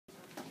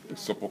the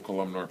simple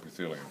columnar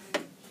epithelium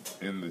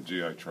in the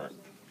GI tract.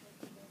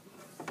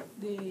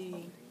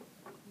 The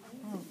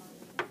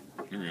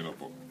Give me a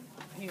notebook.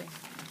 here.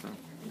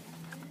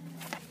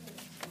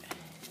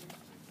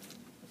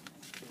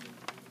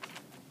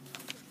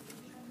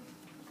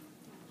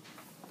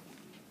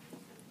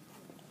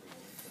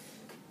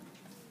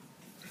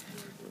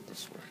 Go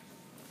this way.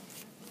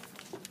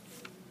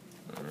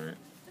 All right,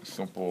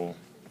 simple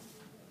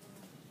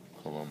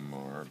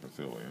columnar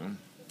epithelium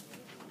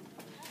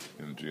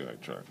in the GI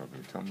tract.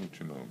 Okay, tell me what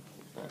you know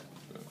about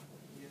that.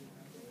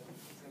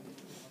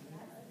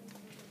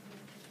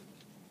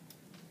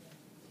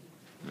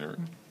 Mary?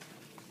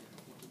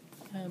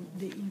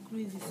 They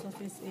increase the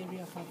surface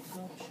area of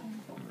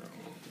absorption.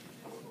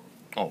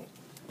 Oh,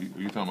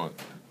 you're talking about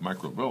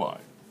microvilli.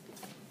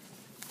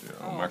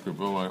 Yeah,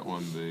 microvilli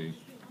on the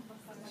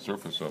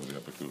surface of the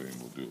epithelium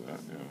will do that,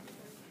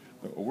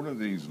 yeah. What are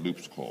these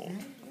loops called?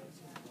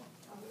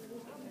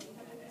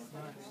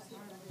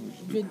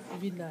 Villi.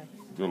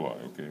 Villi,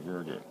 okay,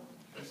 very good.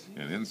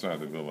 And inside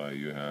the villi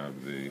you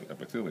have the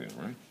epithelium,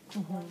 right?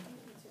 Mm-hmm.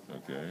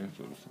 Okay,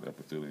 so the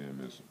epithelium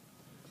is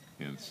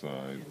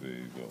inside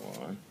the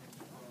villi.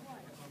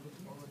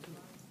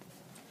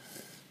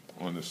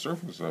 On the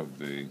surface of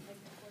the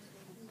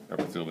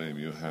epithelium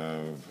you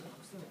have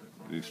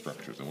these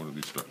structures. And what are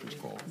these structures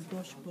called?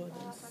 Brush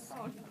borders.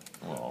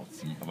 Well,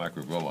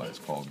 microvilli is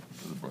called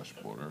the brush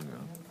border,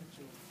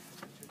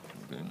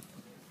 yeah. Okay.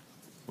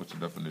 What's the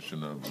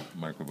definition of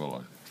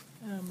microvilli?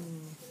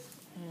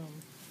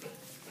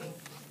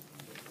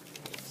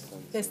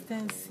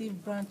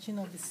 Extensive branching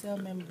of the cell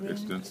membrane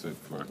Extensive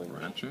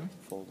branching,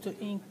 to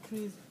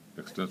increase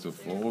extensive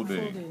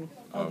folding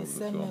of the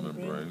cell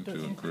membrane to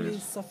increase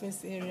increase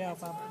surface area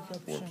of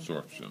absorption.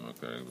 absorption.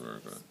 Okay, very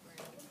good.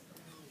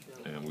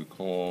 And we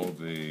call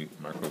the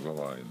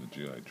microvilli in the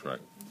GI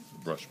tract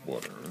brush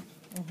border. Right?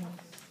 Mm-hmm.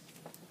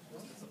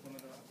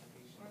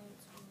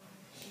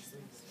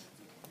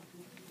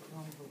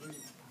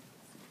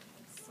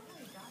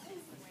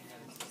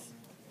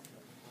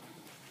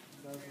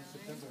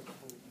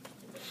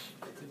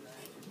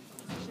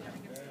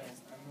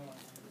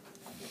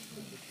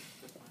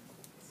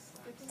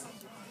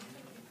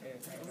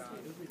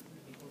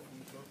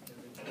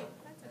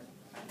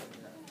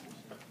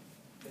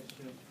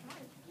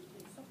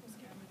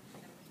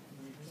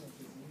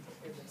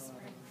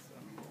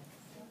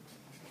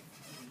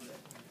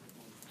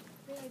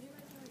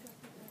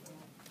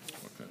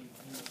 Okay.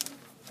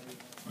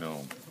 Now,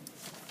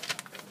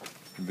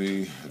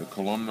 the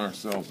columnar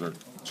cells are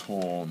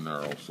tall,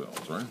 narrow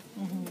cells, right?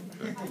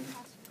 Mm-hmm. Okay.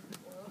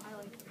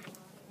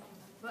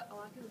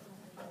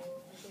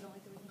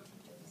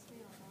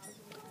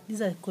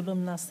 These are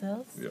columnar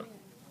cells? Yeah.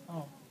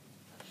 Oh.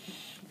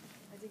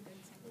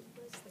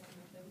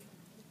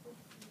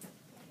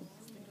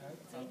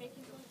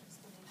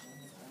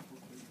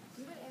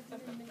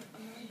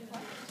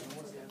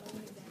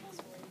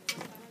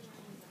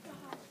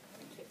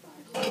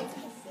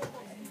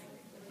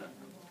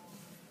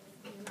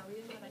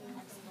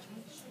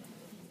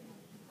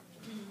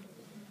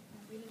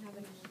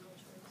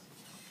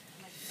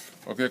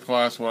 Okay,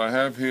 class, what I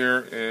have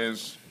here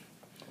is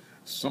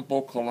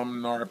simple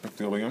columnar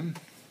epithelium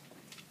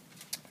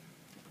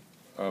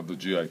of the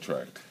GI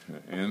tract.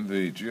 In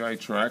the GI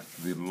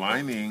tract, the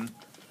lining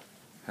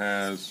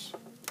has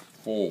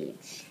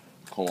folds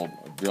called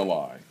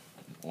villi.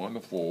 On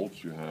the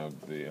folds, you have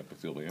the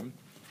epithelium,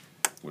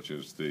 which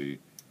is the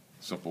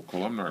simple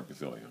columnar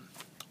epithelium.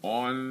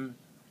 On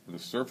the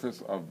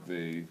surface of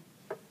the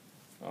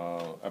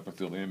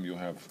epithelium, you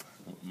have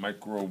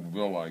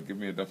microvilli. Give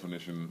me a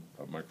definition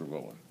of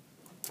microvilli.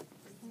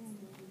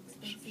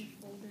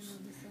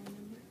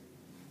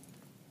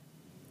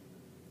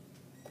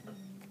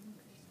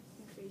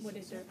 What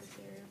is surface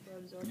area for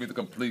absorption? Give me the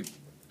complete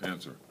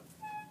answer.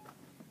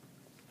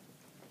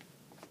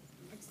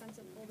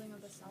 Extensive folding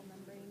of the cell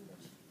membrane,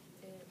 which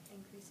it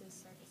increases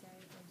surface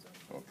area for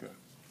absorption. Okay.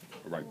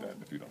 Write that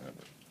if you don't have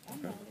it.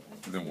 Okay.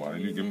 Then why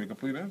didn't you give me a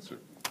complete answer?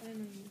 I don't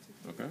know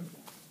the answer. Okay.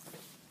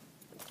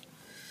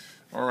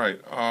 All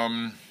right.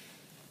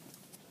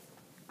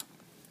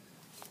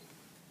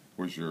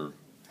 Where's your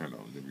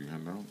handout? Give you a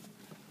handout?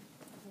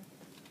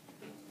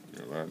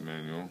 Your lab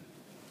manual.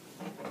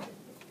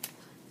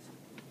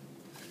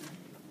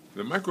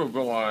 The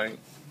microvilli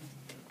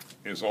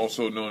is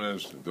also known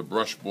as the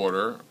brush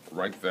border.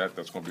 Write that.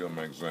 That's going to be on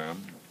my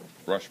exam.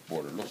 Brush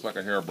border. Looks like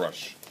a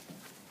hairbrush.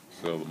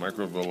 So the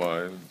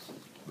microvilli is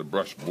the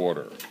brush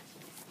border.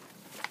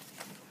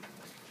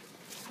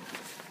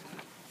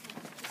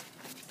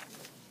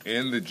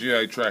 In the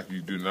GI tract,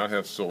 you do not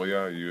have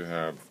cilia. You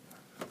have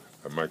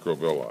a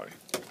microvilli.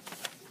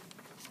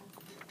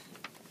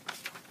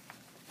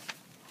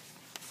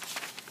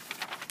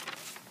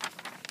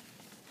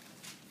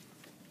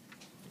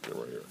 Okay,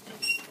 right here.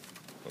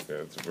 Okay,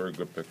 that's a very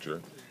good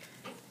picture.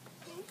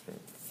 Okay.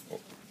 Oh,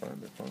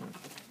 find it.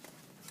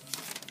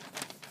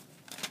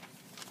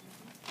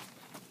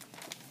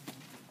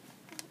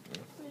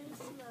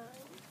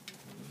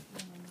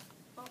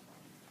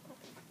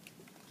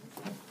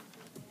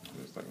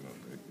 Just like another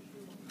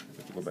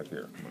Go back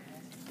here. Come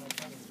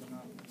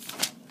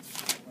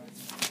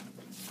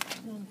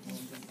on.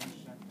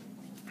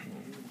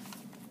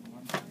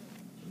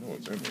 I know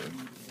it's in there.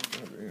 It's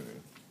gotta be in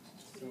there.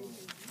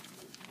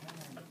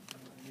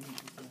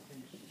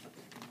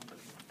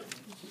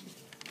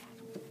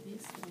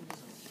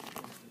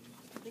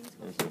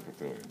 Where's the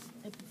epithelium?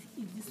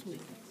 This way.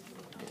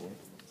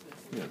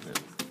 Yeah, here.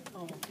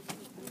 Oh.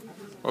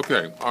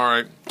 Okay, all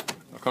right.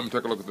 I'll come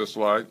take a look at this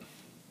slide.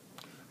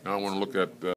 Now I want to look at